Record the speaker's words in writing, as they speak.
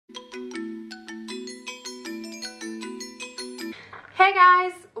Hey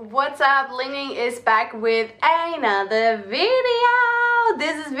guys, what's up? Lingling is back with another video.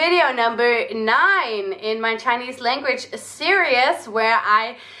 This is video number 9 in my Chinese language series where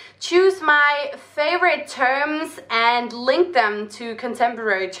I choose my favorite terms and link them to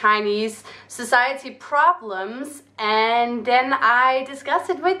contemporary Chinese society problems, and then I discuss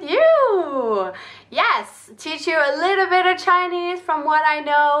it with you. Yes, teach you a little bit of Chinese from what I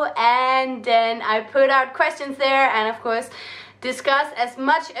know, and then I put out questions there, and of course discuss as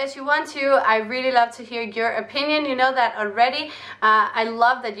much as you want to. I really love to hear your opinion. You know that already. I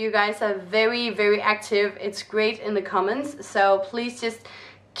love that you guys are very active. It's great in the comments, so please just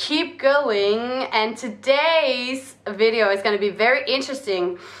keep going. And today's video is going to be very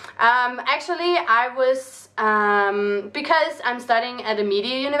interesting. Actually, I was because I'm studying at a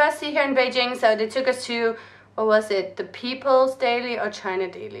media university here in Beijing, so they took us to, what was it, the People's Daily or China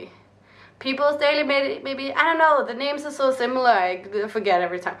Daily? People's Daily, maybe, I don't know, the names are so similar, I forget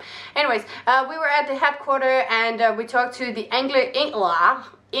every time. Anyways, we were at the headquarters and we talked to the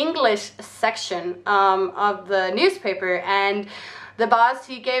English section of the newspaper, and the boss,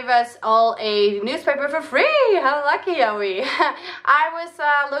 he gave us all a newspaper for free. How lucky are we? I was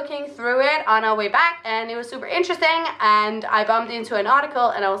looking through it on our way back, and it was super interesting, and I bumped into an article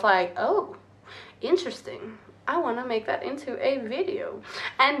and I was like, oh, interesting. I want to make that into a video,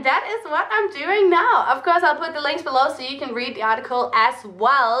 and that is what I'm doing now. Of course, I'll put the links below so you can read the article as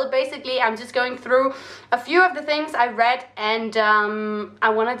well. Basically, I'm just going through a few of the things I read, and I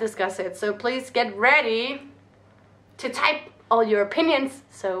want to discuss it. So please get ready to type all your opinions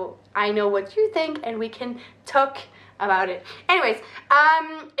so I know what you think and we can talk about it. Anyways,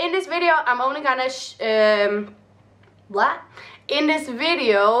 in this video, I'm only gonna In this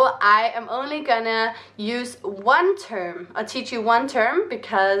video, I am only gonna use one term, or teach you one term,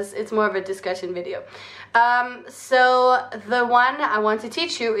 because it's more of a discussion video. So the one I want to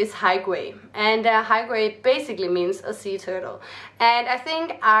teach you is haigui, and haigui basically means a sea turtle. And I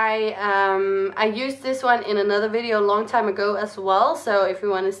think I used this one in another video a long time ago as well, so if you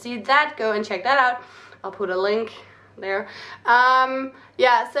want to see that, go and check that out. I'll put a link there.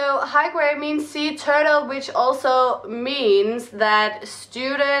 Yeah, so haigui means sea turtle, which also means that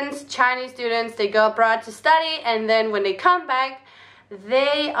students, Chinese students, they go abroad to study, and then when they come back,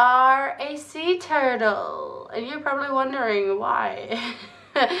 they are a sea turtle. And you're probably wondering why.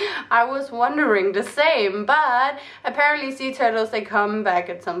 I was wondering the same, but apparently sea turtles, they come back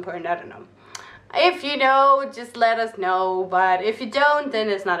at some point. I don't know. If you know, just let us know, but if you don't, then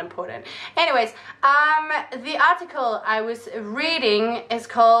it's not important. Anyways, the article I was reading is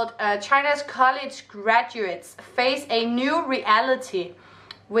called China's college graduates face a new reality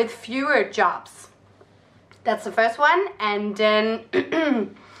with fewer jobs. That's the first one, and then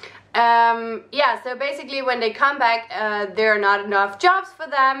yeah, so basically when they come back, there are not enough jobs for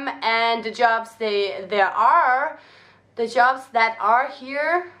them, and the jobs the jobs that are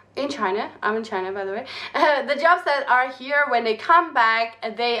here in China, I'm in China by the way, the jobs that are here when they come back,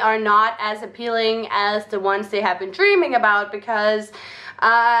 they are not as appealing as the ones they have been dreaming about, because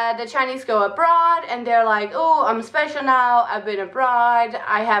the Chinese go abroad and they're like, oh, I'm special now, I've been abroad,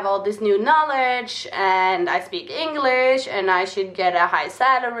 I have all this new knowledge, and I speak English, and I should get a high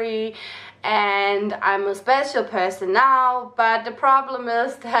salary, and I'm a special person now. But the problem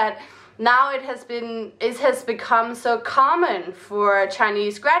is that now it has become so common for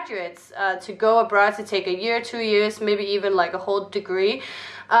Chinese graduates to go abroad, to take a year, 2 years, maybe even like a whole degree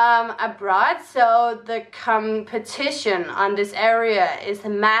abroad. So the competition on this area is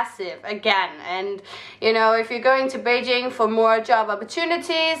massive again. And you know, if you're going to Beijing for more job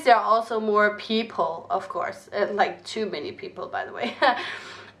opportunities, there are also more people, of course, like too many people, by the way.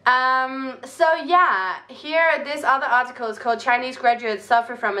 So yeah, here this other article is called Chinese graduates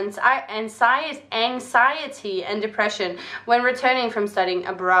suffer from anxiety and depression when returning from studying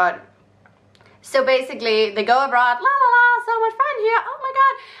abroad. So basically they go abroad, la la la, so much fun here, oh my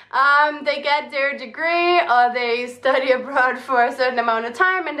god, they get their degree, or they study abroad for a certain amount of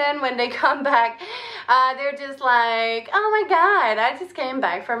time, and then when they come back, they're just like, oh my god, I just came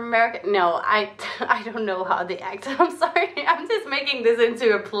back from America. No, I don't know how they act. I'm sorry, I'm just making this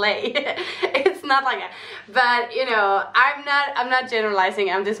into a play. It's not like that, but you know, I'm not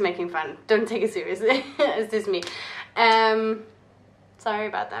generalizing, I'm just making fun. Don't take it seriously. It's just me. Sorry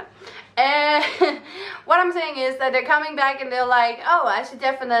about that. What I'm saying is that they're coming back and they're like, oh, I should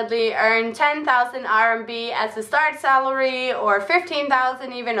definitely earn 10,000 RMB as a start salary, or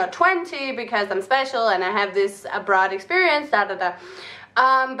 15,000 even, or 20, because I'm special and I have this abroad experience, da da da.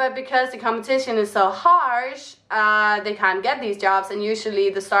 But because the competition is so harsh, they can't get these jobs, and usually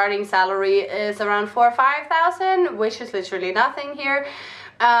the starting salary is around 4,000 or 5,000, which is literally nothing here.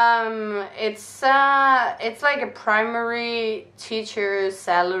 It's like a primary teacher's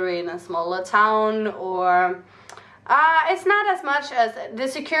salary in a smaller town, or it's not as much as the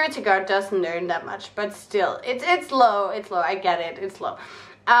security guard doesn't earn that much, but still, it's low. I get it, it's low.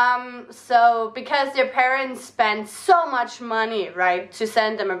 So because their parents spend so much money, right, to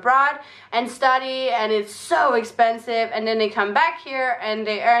send them abroad and study, and it's so expensive, and then they come back here and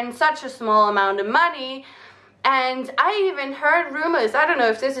they earn such a small amount of money. And I even heard rumors, I don't know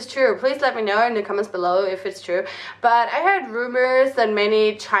if this is true, please let me know in the comments below if it's true, but I heard rumors that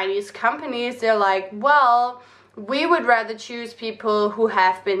many Chinese companies, they're like, well, we would rather choose people who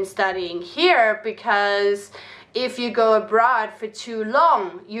have been studying here, because if you go abroad for too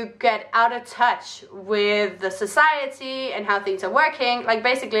long, you get out of touch with the society and how things are working. Like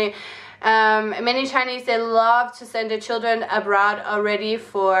basically, many Chinese, they love to send their children abroad already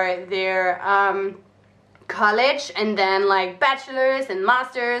for their college, and then like bachelor's and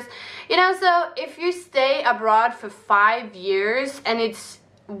master's, you know. So if you stay abroad for 5 years and it's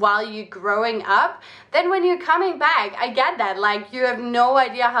while you're growing up, then when you're coming back, I get that, like you have no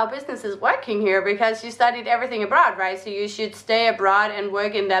idea how business is working here because you studied everything abroad, right? So you should stay abroad and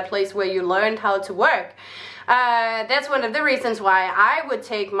work in that place where you learned how to work. That's one of the reasons why I would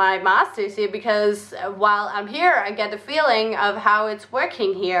take my master's here, because while I'm here, I get the feeling of how it's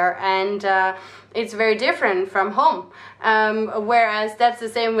working here, and it's very different from home. Whereas that's the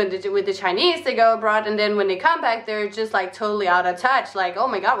same with the Chinese. They go abroad, and then when they come back, they're just like totally out of touch, like, oh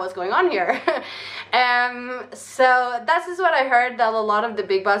my god, what's going on here? So that's just what I heard, that a lot of the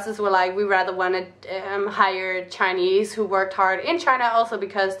big bosses were like, we rather want to hire Chinese who worked hard in China, also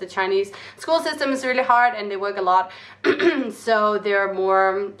because the Chinese school system is really hard and they work a lot. So they're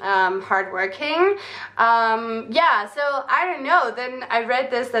more hardworking. Yeah, so I don't know. Then I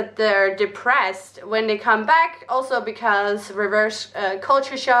read this, that they're depressed when they come back, also because reverse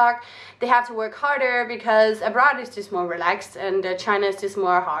culture shock. They have to work harder because abroad is just more relaxed, and China is just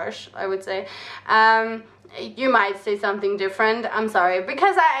more harsh, I would say. You might say something different, I'm sorry,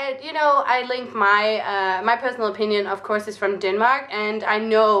 because I link my personal opinion, of course, is from Denmark, and I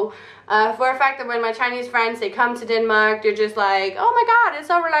know for a fact that when my Chinese friends, they come to Denmark, they're just like, oh my god, it's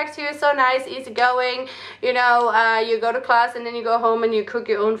so relaxed here, so nice, easy going, you know, you go to class and then you go home and you cook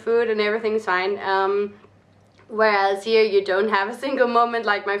your own food and everything's fine. Whereas here you don't have a single moment.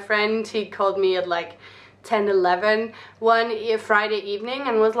 Like my friend, he called me at like 10-11 one Friday evening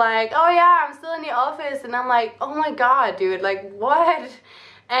and was like, oh yeah, I'm still in the office, and I'm like, oh my god, dude, like what?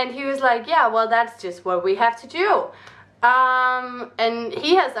 And he was like, yeah, well, that's just what we have to do. And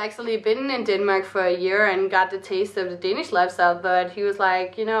he has actually been in Denmark for a year and got the taste of the Danish lifestyle, but he was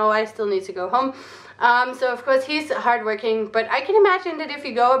like, you know, I still need to go home. So of course he's hardworking, but I can imagine that if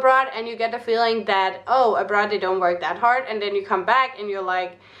you go abroad and you get the feeling that, oh, abroad they don't work that hard, and then you come back and you're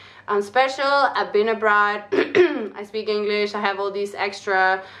like, I'm special, I've been abroad, I speak English, I have all these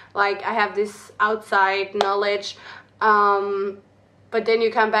extra, like I have this outside knowledge, but then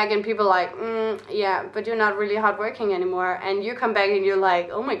you come back and people are like, yeah, but you're not really hardworking anymore. And you come back and you're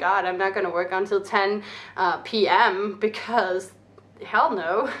like, oh my god, I'm not gonna work until 10 p.m. because hell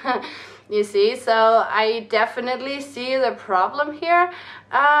no. You see, so I definitely see the problem here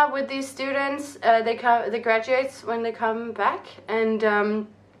with these students. They graduates when they come back, and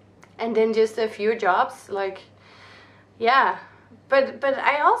then just a few jobs, like, yeah. But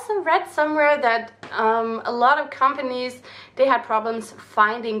I also read somewhere that a lot of companies, they had problems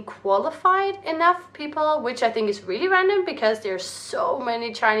finding qualified enough people, which I think is really random because there's so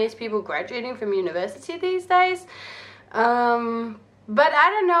many Chinese people graduating from university these days. But I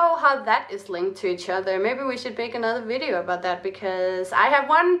don't know how that is linked to each other. Maybe we should make another video about that, because I have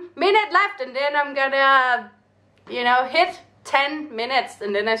 1 minute left and then I'm gonna, you know, hit 10 minutes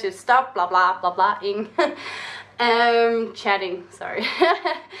and then I should stop blah blah blah blah-ing. Chatting, sorry.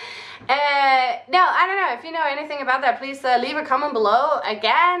 No, I don't know. If you know anything about that, please leave a comment below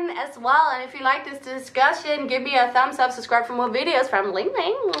again as well. And if you like this discussion, give me a thumbs up, subscribe for more videos from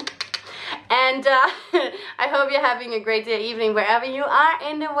Lingling. And I hope you're having a great day, evening, wherever you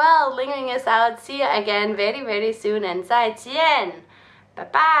are in the world. Lingling is out. See you again very, very soon. And 再见. Bye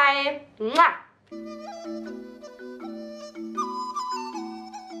bye. Mwah.